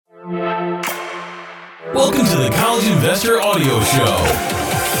Welcome to the College Investor Audio Show,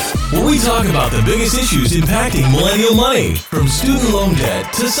 where we talk about the biggest issues impacting millennial money, from student loan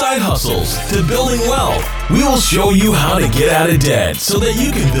debt to side hustles to building wealth. We will show you how to get out of debt so that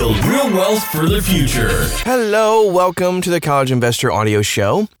you can build real wealth for the future. Hello, welcome to the College Investor Audio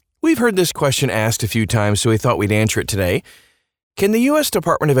Show. We've heard this question asked a few times, so we thought we'd answer it today. Can the U.S.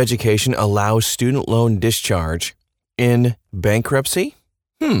 Department of Education allow student loan discharge in bankruptcy?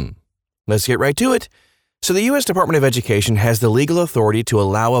 Let's get right to it. So the U.S. Department of Education has the legal authority to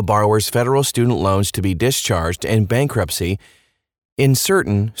allow a borrower's federal student loans to be discharged in bankruptcy in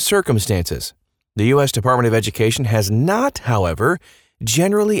certain circumstances. The U.S. Department of Education has not, however,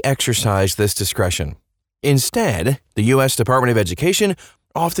 generally exercised this discretion. Instead, the U.S. Department of Education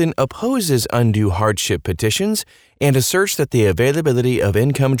often opposes undue hardship petitions and asserts that the availability of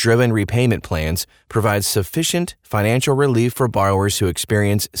income-driven repayment plans provides sufficient financial relief for borrowers who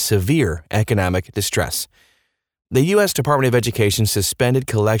experience severe economic distress. The U.S. Department of Education suspended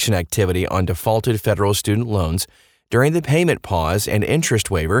collection activity on defaulted federal student loans during the payment pause and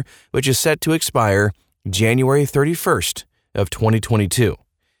interest waiver, which is set to expire January 31st of 2022.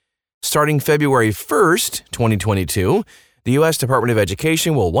 Starting February 1st, 2022, the U.S. Department of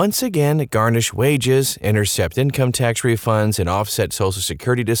Education will once again garnish wages, intercept income tax refunds, and offset Social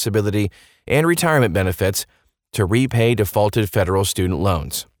Security, disability, and retirement benefits to repay defaulted federal student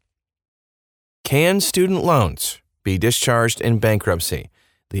loans. Can student loans be discharged in bankruptcy?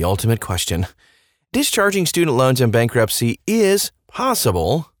 The ultimate question. Discharging student loans in bankruptcy is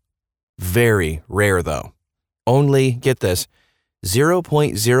possible. Very rare, though. Only, get this,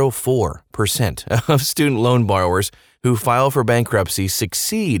 0.04% of student loan borrowers who file for bankruptcy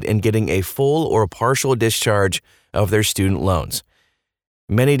succeed in getting a full or partial discharge of their student loans.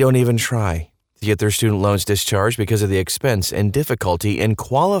 Many don't even try to get their student loans discharged because of the expense and difficulty in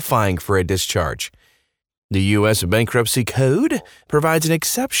qualifying for a discharge. The U.S. Bankruptcy Code provides an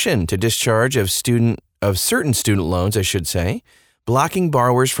exception to discharge of certain student loans, blocking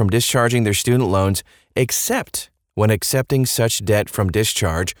borrowers from discharging their student loans except when accepting such debt from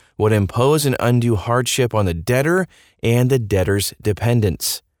discharge would impose an undue hardship on the debtor and the debtor's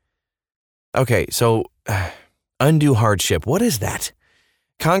dependents. Okay, so undue hardship, what is that?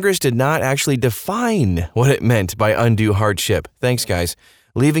 Congress did not actually define what it meant by undue hardship. Thanks, guys.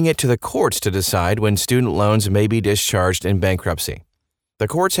 Leaving it to the courts to decide when student loans may be discharged in bankruptcy. The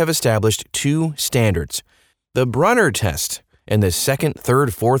courts have established two standards: the Brunner test in the 2nd, 3rd,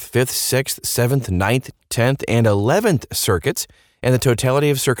 4th, 5th, 6th, 7th, 9th, 10th, and 11th circuits, and the totality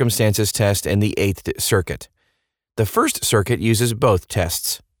of circumstances test in the 8th circuit. The First Circuit uses both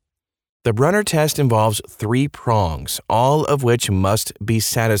tests. The Brunner test involves 3 prongs, all of which must be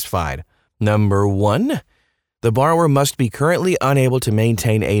satisfied. Number 1, the borrower must be currently unable to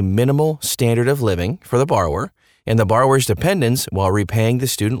maintain a minimal standard of living for the borrower and the borrower's dependents while repaying the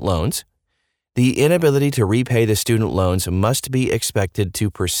student loans. The inability to repay the student loans must be expected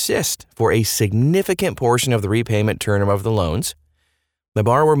to persist for a significant portion of the repayment term of the loans. The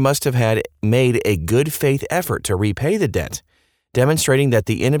borrower must have made a good faith effort to repay the debt, demonstrating that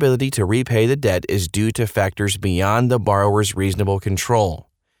the inability to repay the debt is due to factors beyond the borrower's reasonable control.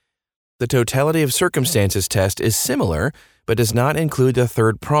 The totality of circumstances test is similar, but does not include the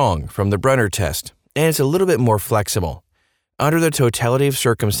third prong from the Brunner test, and it's a little bit more flexible. Under the totality of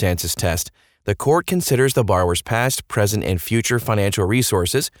circumstances test, the court considers the borrower's past, present, and future financial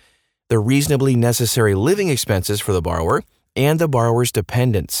resources, the reasonably necessary living expenses for the borrower, and the borrower's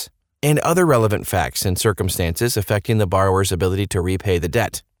dependents, and other relevant facts and circumstances affecting the borrower's ability to repay the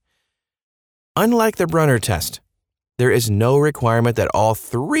debt. Unlike the Brunner test, there is no requirement that all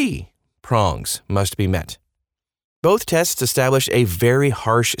 3 prongs must be met. Both tests establish a very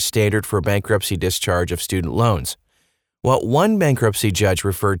harsh standard for bankruptcy discharge of student loans, what one bankruptcy judge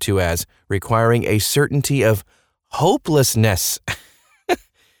referred to as requiring a certainty of hopelessness.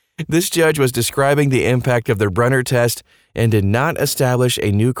 This judge was describing the impact of the Brunner test and did not establish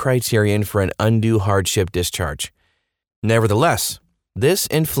a new criterion for an undue hardship discharge. Nevertheless, this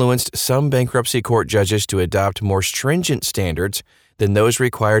influenced some bankruptcy court judges to adopt more stringent standards than those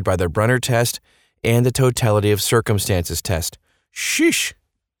required by the Brunner test and the totality of circumstances test. Sheesh!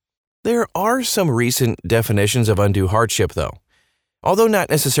 There are some recent definitions of undue hardship, though. Although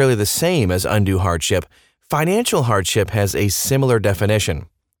not necessarily the same as undue hardship, financial hardship has a similar definition.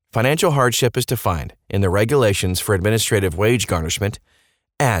 Financial hardship is defined in the regulations for administrative wage garnishment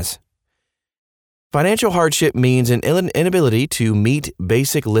as financial hardship means an inability to meet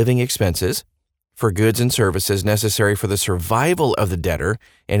basic living expenses for goods and services necessary for the survival of the debtor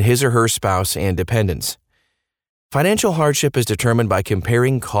and his or her spouse and dependents. Financial hardship is determined by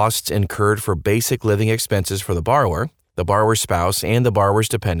comparing costs incurred for basic living expenses for the borrower's spouse, and the borrower's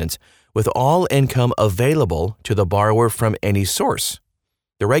dependents with all income available to the borrower from any source.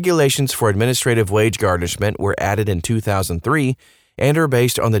 The regulations for administrative wage garnishment were added in 2003 and are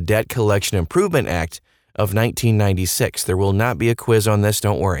based on the Debt Collection Improvement Act of 1996. There will not be a quiz on this,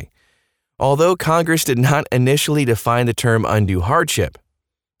 don't worry. Although Congress did not initially define the term undue hardship,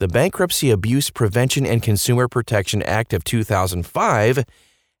 the Bankruptcy Abuse Prevention and Consumer Protection Act of 2005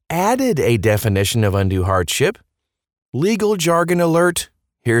 added a definition of undue hardship. Legal jargon alert,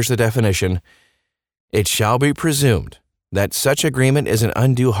 here's the definition. It shall be presumed that such agreement is an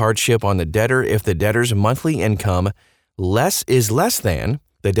undue hardship on the debtor if the debtor's monthly income is less than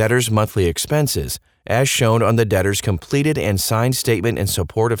the debtor's monthly expenses, as shown on the debtor's completed and signed statement in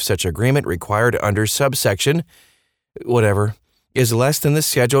support of such agreement required under subsection, whatever, is less than the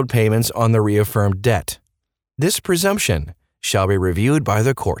scheduled payments on the reaffirmed debt. This presumption shall be reviewed by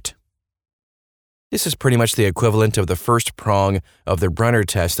the court. This is pretty much the equivalent of the first prong of the Brunner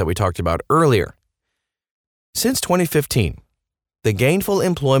test that we talked about earlier. Since 2015, the gainful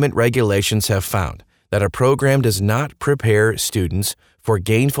employment regulations have found that a program does not prepare students for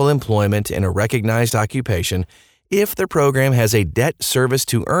gainful employment in a recognized occupation if the program has a debt service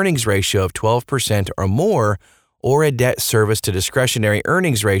to earnings ratio of 12% or more, or a debt service to discretionary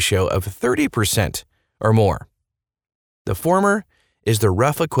earnings ratio of 30% or more. The former is the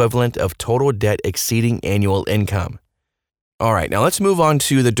rough equivalent of total debt exceeding annual income. All right, now let's move on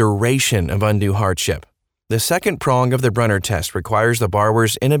to the duration of undue hardship. The second prong of the Brunner test requires the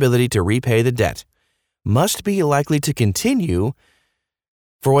borrower's inability to repay the debt must be likely to continue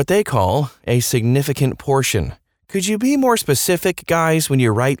for what they call a significant portion. Could you be more specific, guys, when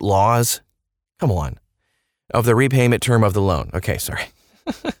you write laws? Come on. Of the repayment term of the loan. Okay, sorry.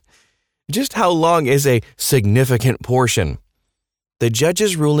 Just how long is a significant portion? The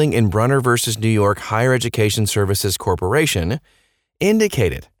judge's ruling in Brunner v. New York Higher Education Services Corporation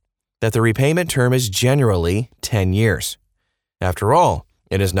indicated that the repayment term is generally 10 years. After all,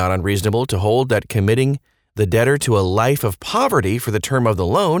 it is not unreasonable to hold that committing the debtor to a life of poverty for the term of the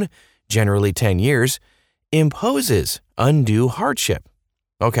loan, generally 10 years, imposes undue hardship.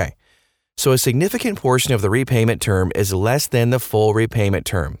 Okay, so a significant portion of the repayment term is less than the full repayment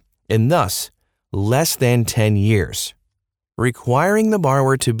term, and thus less than 10 years. Requiring the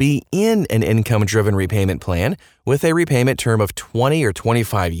borrower to be in an income-driven repayment plan with a repayment term of 20 or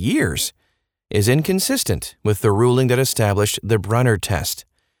 25 years is inconsistent with the ruling that established the Brunner test.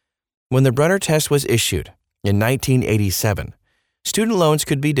 When the Brunner test was issued in 1987, student loans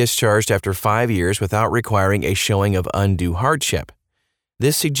could be discharged after 5 years without requiring a showing of undue hardship.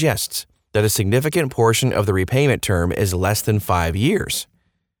 This suggests that a significant portion of the repayment term is less than 5 years.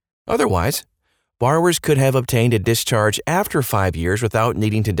 Otherwise, borrowers could have obtained a discharge after 5 years without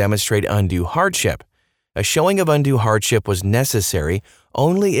needing to demonstrate undue hardship. A showing of undue hardship was necessary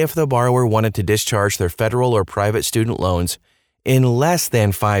only if the borrower wanted to discharge their federal or private student loans in less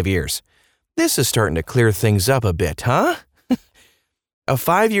than 5 years. This is starting to clear things up a bit, huh? A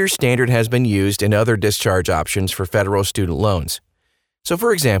 5-year standard has been used in other discharge options for federal student loans. So,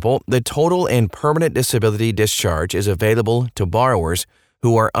 for example, the total and permanent disability discharge is available to borrowers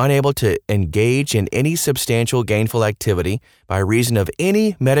who are unable to engage in any substantial gainful activity by reason of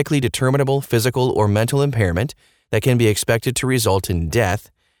any medically determinable physical or mental impairment that can be expected to result in death,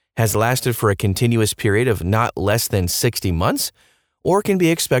 has lasted for a continuous period of not less than 60 months, or can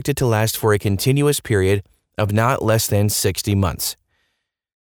be expected to last for a continuous period of not less than 60 months.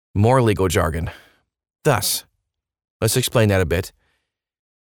 More legal jargon. Thus, let's explain that a bit.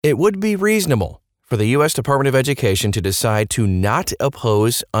 It would be reasonable for the U.S. Department of Education to decide to not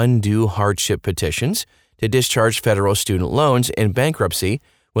oppose undue hardship petitions to discharge federal student loans in bankruptcy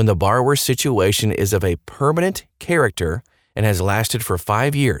when the borrower's situation is of a permanent character and has lasted for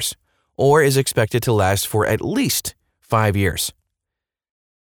 5 years, or is expected to last for at least 5 years.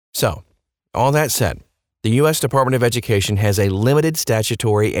 So, all that said, the U.S. Department of Education has a limited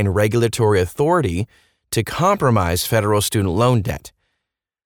statutory and regulatory authority to compromise federal student loan debt.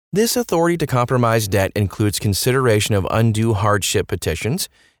 This authority to compromise debt includes consideration of undue hardship petitions,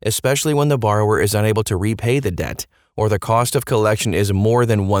 especially when the borrower is unable to repay the debt or the cost of collection is more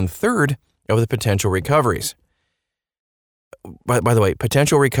than 1/3 of the potential recoveries. By the way,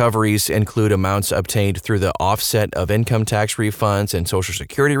 potential recoveries include amounts obtained through the offset of income tax refunds and Social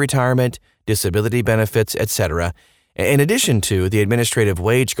Security retirement, disability benefits, etc., in addition to the administrative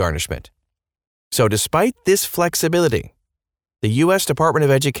wage garnishment. So despite this flexibility, the U.S. Department of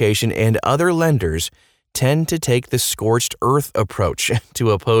Education and other lenders tend to take the scorched earth approach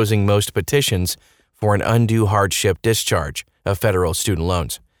to opposing most petitions for an undue hardship discharge of federal student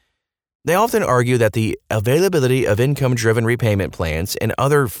loans. They often argue that the availability of income-driven repayment plans and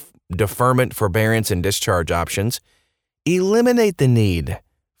other deferment, forbearance, and discharge options eliminate the need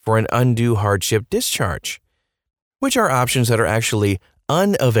for an undue hardship discharge, which are options that are actually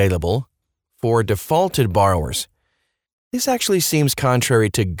unavailable for defaulted borrowers. This actually seems contrary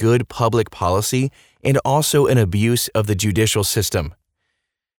to good public policy and also an abuse of the judicial system.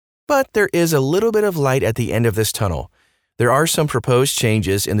 But there is a little bit of light at the end of this tunnel. There are some proposed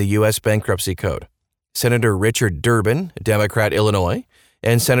changes in the U.S. Bankruptcy Code. Senator Richard Durbin, Democrat, Illinois,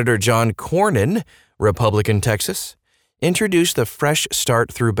 and Senator John Cornyn, Republican, Texas, introduced the Fresh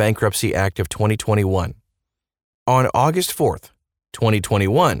Start Through Bankruptcy Act of 2021. On August 4th,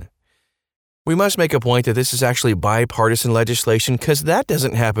 2021, we must make a point that this is actually bipartisan legislation because that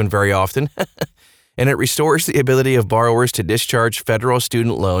doesn't happen very often, and it restores the ability of borrowers to discharge federal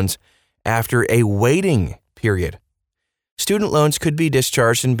student loans after a waiting period. Student loans could be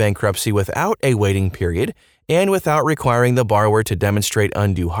discharged in bankruptcy without a waiting period and without requiring the borrower to demonstrate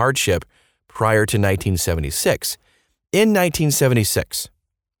undue hardship prior to 1976. In 1976,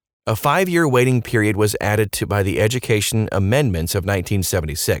 a 5-year waiting period was added to by the Education Amendments of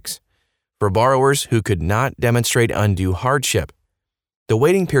 1976 for borrowers who could not demonstrate undue hardship. The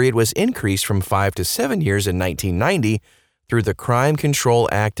waiting period was increased from 5 to 7 years in 1990 through the Crime Control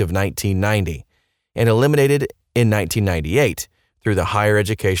Act of 1990 and eliminated in 1998 through the Higher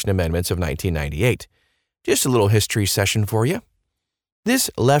Education Amendments of 1998. Just a little history session for you.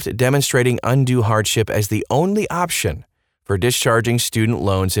 This left demonstrating undue hardship as the only option for discharging student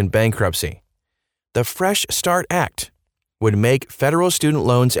loans in bankruptcy. The Fresh Start Act would make federal student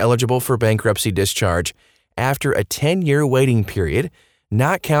loans eligible for bankruptcy discharge after a 10-year waiting period,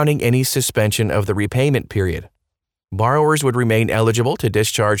 not counting any suspension of the repayment period. Borrowers would remain eligible to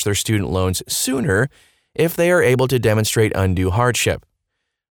discharge their student loans sooner if they are able to demonstrate undue hardship.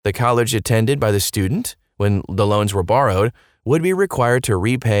 The college attended by the student, when the loans were borrowed, would be required to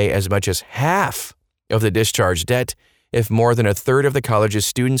repay as much as half of the discharge debt if more than a third of the college's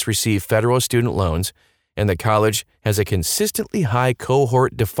students receive federal student loans and the college has a consistently high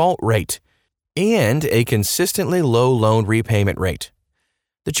cohort default rate and a consistently low loan repayment rate.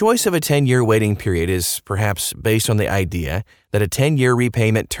 The choice of a 10-year waiting period is perhaps based on the idea that a 10-year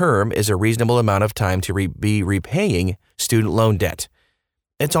repayment term is a reasonable amount of time to be repaying student loan debt.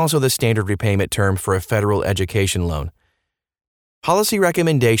 It's also the standard repayment term for a federal education loan. Policy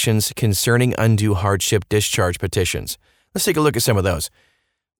recommendations concerning undue hardship discharge petitions. Let's take a look at some of those.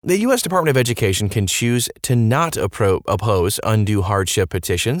 The U.S. Department of Education can choose to not oppose undue hardship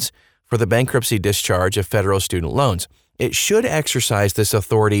petitions for the bankruptcy discharge of federal student loans. It should exercise this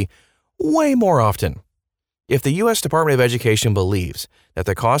authority way more often. If the U.S. Department of Education believes that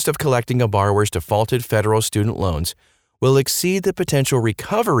the cost of collecting a borrower's defaulted federal student loans will exceed the potential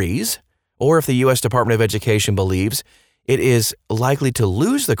recoveries, or if the U.S. Department of Education believes it is likely to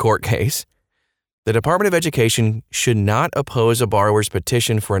lose the court case, the Department of Education should not oppose a borrower's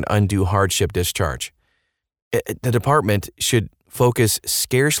petition for an undue hardship discharge. The department should focus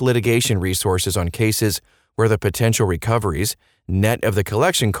scarce litigation resources on cases where the potential recoveries, net of the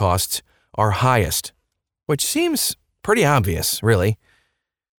collection costs, are highest, which seems pretty obvious, really.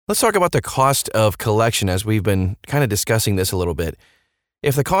 Let's talk about the cost of collection as we've been kind of discussing this a little bit.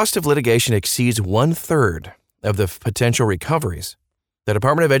 If the cost of litigation exceeds 1/3 of the potential recoveries, the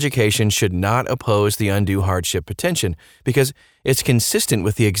Department of Education should not oppose the undue hardship petition because it's consistent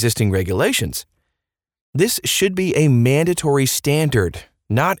with the existing regulations. This should be a mandatory standard,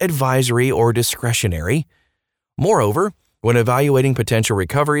 not advisory or discretionary. Moreover, when evaluating potential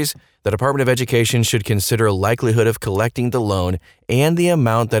recoveries, the Department of Education should consider likelihood of collecting the loan and the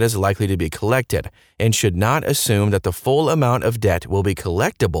amount that is likely to be collected, and should not assume that the full amount of debt will be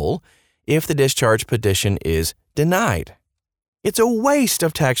collectible if the discharge petition is denied. It's a waste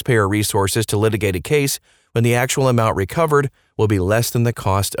of taxpayer resources to litigate a case when the actual amount recovered will be less than the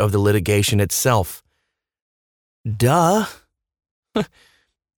cost of the litigation itself. Duh.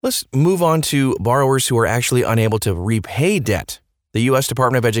 Let's move on to borrowers who are actually unable to repay debt. The U.S.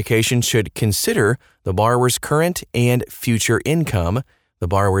 Department of Education should consider the borrower's current and future income, the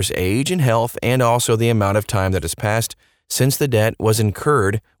borrower's age and health, and also the amount of time that has passed since the debt was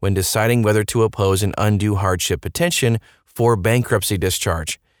incurred when deciding whether to oppose an undue hardship petition for bankruptcy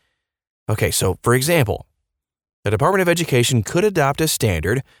discharge. Okay, so for example, the Department of Education could adopt a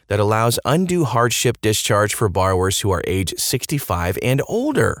standard that allows undue hardship discharge for borrowers who are age 65 and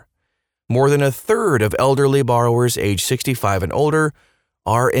older. More than 1/3 of elderly borrowers age 65 and older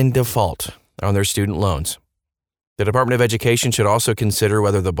are in default on their student loans. The Department of Education should also consider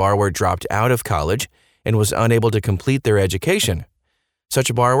whether the borrower dropped out of college and was unable to complete their education.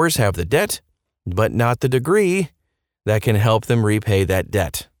 Such borrowers have the debt, but not the degree that can help them repay that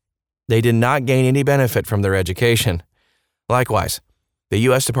debt. They did not gain any benefit from their education. Likewise, the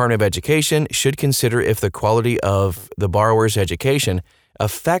U.S. Department of Education should consider if the quality of the borrower's education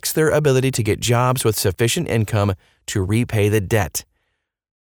affects their ability to get jobs with sufficient income to repay the debt,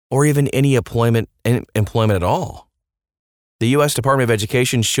 or even any employment at all. The U.S. Department of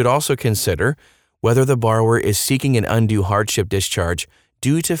Education should also consider whether the borrower is seeking an undue hardship discharge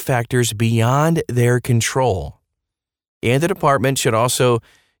due to factors beyond their control. And the department should also,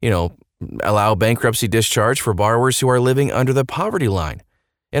 allow bankruptcy discharge for borrowers who are living under the poverty line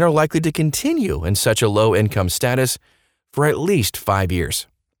and are likely to continue in such a low income status for at least 5 years.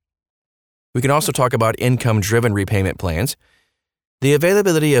 We can also talk about income-driven repayment plans. The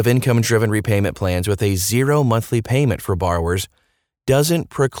availability of income-driven repayment plans with a 0 monthly payment for borrowers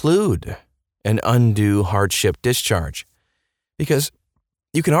doesn't preclude an undue hardship discharge, because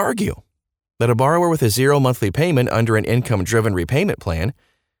you can argue that a borrower with a 0 monthly payment under an income-driven repayment plan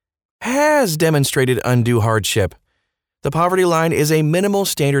has demonstrated undue hardship. The poverty line is a minimal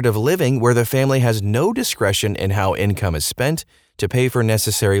standard of living where the family has no discretion in how income is spent to pay for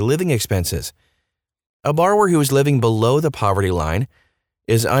necessary living expenses. A borrower who is living below the poverty line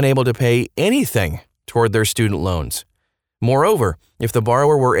is unable to pay anything toward their student loans. Moreover, if the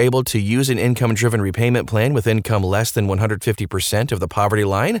borrower were able to use an income-driven repayment plan with income less than 150% of the poverty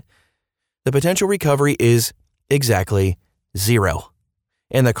line, the potential recovery is exactly 0.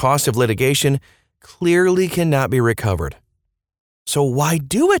 And the cost of litigation clearly cannot be recovered. So why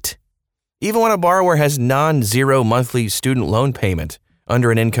do it? Even when a borrower has non-zero monthly student loan payment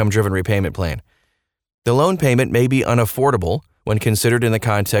under an income-driven repayment plan, the loan payment may be unaffordable when considered in the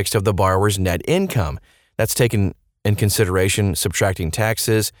context of the borrower's net income. That's taken in consideration subtracting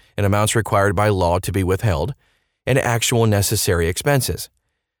taxes and amounts required by law to be withheld and actual necessary expenses.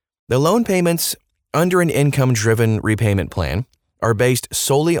 The loan payments under an income-driven repayment plan are based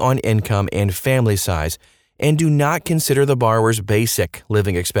solely on income and family size and do not consider the borrower's basic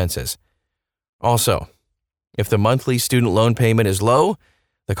living expenses. Also, if the monthly student loan payment is low,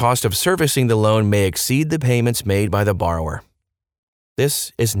 the cost of servicing the loan may exceed the payments made by the borrower.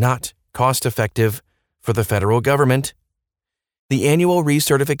 This is not cost-effective for the federal government. The annual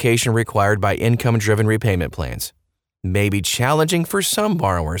recertification required by income-driven repayment plans may be challenging for some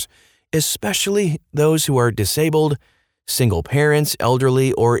borrowers, especially those who are disabled, single parents,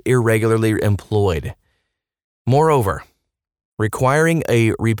 elderly, or irregularly employed. Moreover, requiring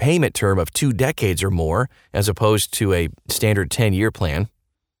a repayment term of 2 decades or more, as opposed to a standard 10-year plan,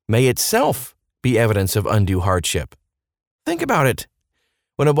 may itself be evidence of undue hardship. Think about it.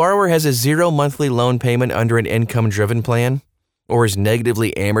 When a borrower has a 0 monthly loan payment under an income-driven plan, or is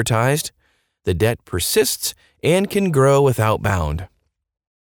negatively amortized, the debt persists and can grow without bound.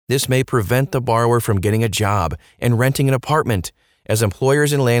 This may prevent the borrower from getting a job and renting an apartment, as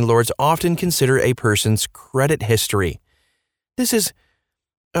employers and landlords often consider a person's credit history. This is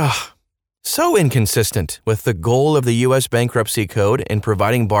so inconsistent with the goal of the U.S. Bankruptcy Code in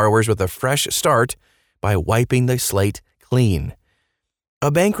providing borrowers with a fresh start by wiping the slate clean. A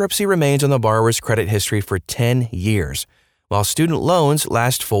bankruptcy remains on the borrower's credit history for 10 years, while student loans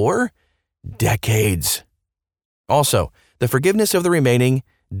last for decades. Also, the forgiveness of the remaining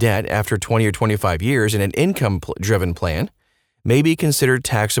debt after 20 or 25 years in an income-driven plan may be considered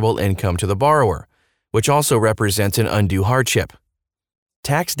taxable income to the borrower, which also represents an undue hardship.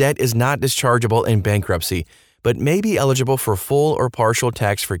 Tax debt is not dischargeable in bankruptcy, but may be eligible for full or partial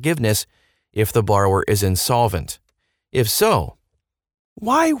tax forgiveness if the borrower is insolvent. If so,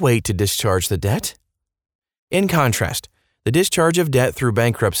 why wait to discharge the debt? In contrast, the discharge of debt through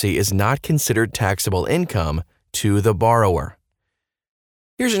bankruptcy is not considered taxable income to the borrower.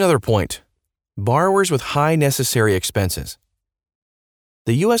 Here's another point. Borrowers with high necessary expenses.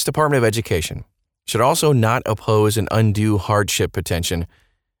 The U.S. Department of Education should also not oppose an undue hardship petition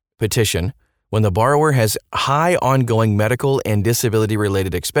when the borrower has high ongoing medical and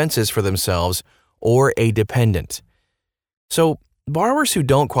disability-related expenses for themselves or a dependent. So, borrowers who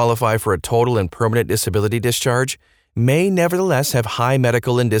don't qualify for a total and permanent disability discharge may nevertheless have high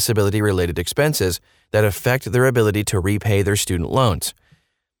medical and disability-related expenses that affect their ability to repay their student loans.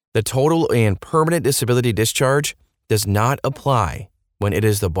 The total and permanent disability discharge does not apply when it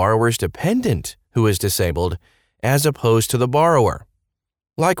is the borrower's dependent who is disabled, as opposed to the borrower.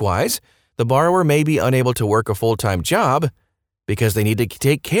 Likewise, the borrower may be unable to work a full-time job because they need to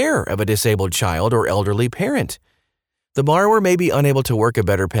take care of a disabled child or elderly parent. The borrower may be unable to work a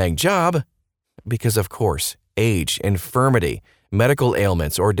better-paying job because, of course, age, infirmity, medical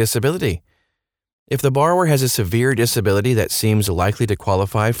ailments, or disability. If the borrower has a severe disability that seems likely to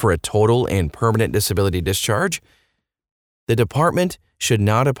qualify for a total and permanent disability discharge, the department should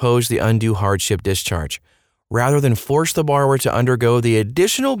not oppose the undue hardship discharge, rather than force the borrower to undergo the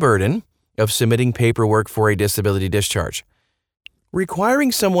additional burden of submitting paperwork for a disability discharge.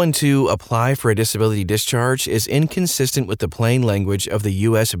 Requiring someone to apply for a disability discharge is inconsistent with the plain language of the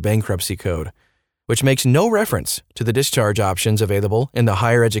U.S. Bankruptcy Code, which makes no reference to the discharge options available in the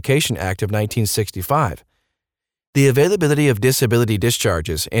Higher Education Act of 1965. The availability of disability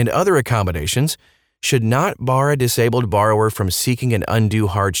discharges and other accommodations should not bar a disabled borrower from seeking an undue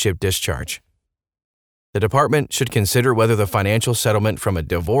hardship discharge. The department should consider whether the financial settlement from a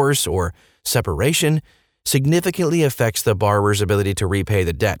divorce or separation significantly affects the borrower's ability to repay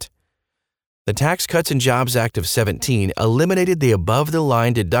the debt. The Tax Cuts and Jobs Act of 2017 eliminated the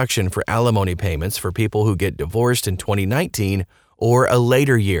above-the-line deduction for alimony payments for people who get divorced in 2019 or a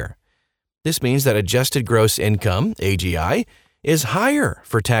later year. This means that adjusted gross income, AGI, is higher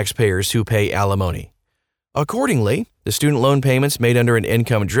for taxpayers who pay alimony. Accordingly, the student loan payments made under an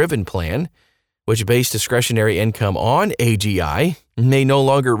income-driven plan, which base discretionary income on AGI, may no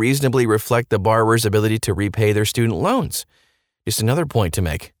longer reasonably reflect the borrower's ability to repay their student loans. Just another point to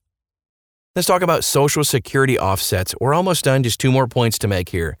make. Let's talk about Social Security offsets. We're almost done, just 2 more points to make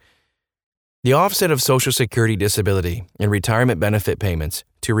here. The offset of Social Security disability and retirement benefit payments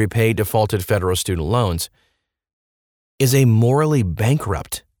to repay defaulted federal student loans is a morally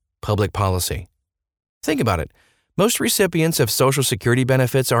bankrupt public policy. Think about it. Most recipients of Social Security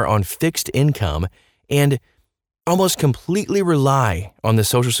benefits are on fixed income and almost completely rely on the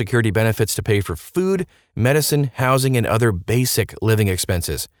Social Security benefits to pay for food, medicine, housing, and other basic living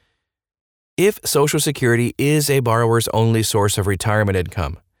expenses. If Social Security is a borrower's only source of retirement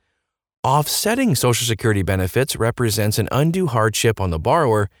income, offsetting Social Security benefits represents an undue hardship on the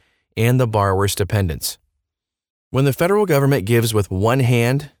borrower and the borrower's dependents. When the federal government gives with one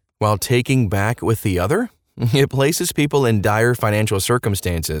hand while taking back with the other, it places people in dire financial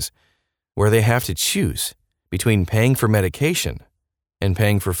circumstances where they have to choose between paying for medication and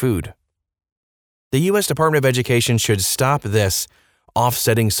paying for food. The U.S. Department of Education should stop this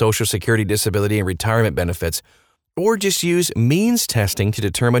offsetting Social Security disability and retirement benefits, or just use means testing to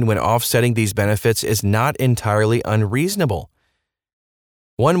determine when offsetting these benefits is not entirely unreasonable.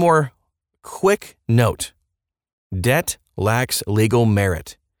 One more quick note. Debt lacks legal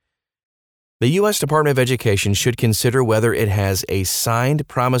merit. The U.S. Department of Education should consider whether it has a signed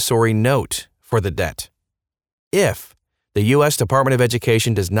promissory note for the debt. If the U.S. Department of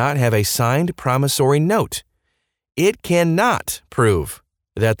Education does not have a signed promissory note, it cannot prove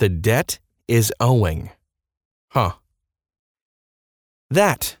that the debt is owing.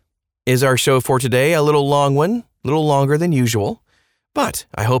 That is our show for today. A little long one, a little longer than usual, but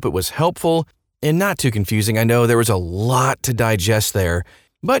I hope it was helpful and not too confusing. I know there was a lot to digest there,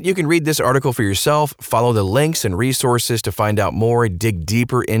 but you can read this article for yourself, follow the links and resources to find out more, dig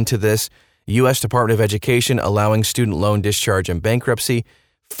deeper into this. U.S. Department of Education allowing student loan discharge and bankruptcy.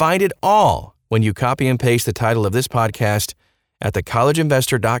 Find it all when you copy and paste the title of this podcast at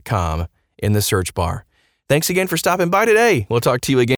thecollegeinvestor.com in the search bar. Thanks again for stopping by today. We'll talk to you again.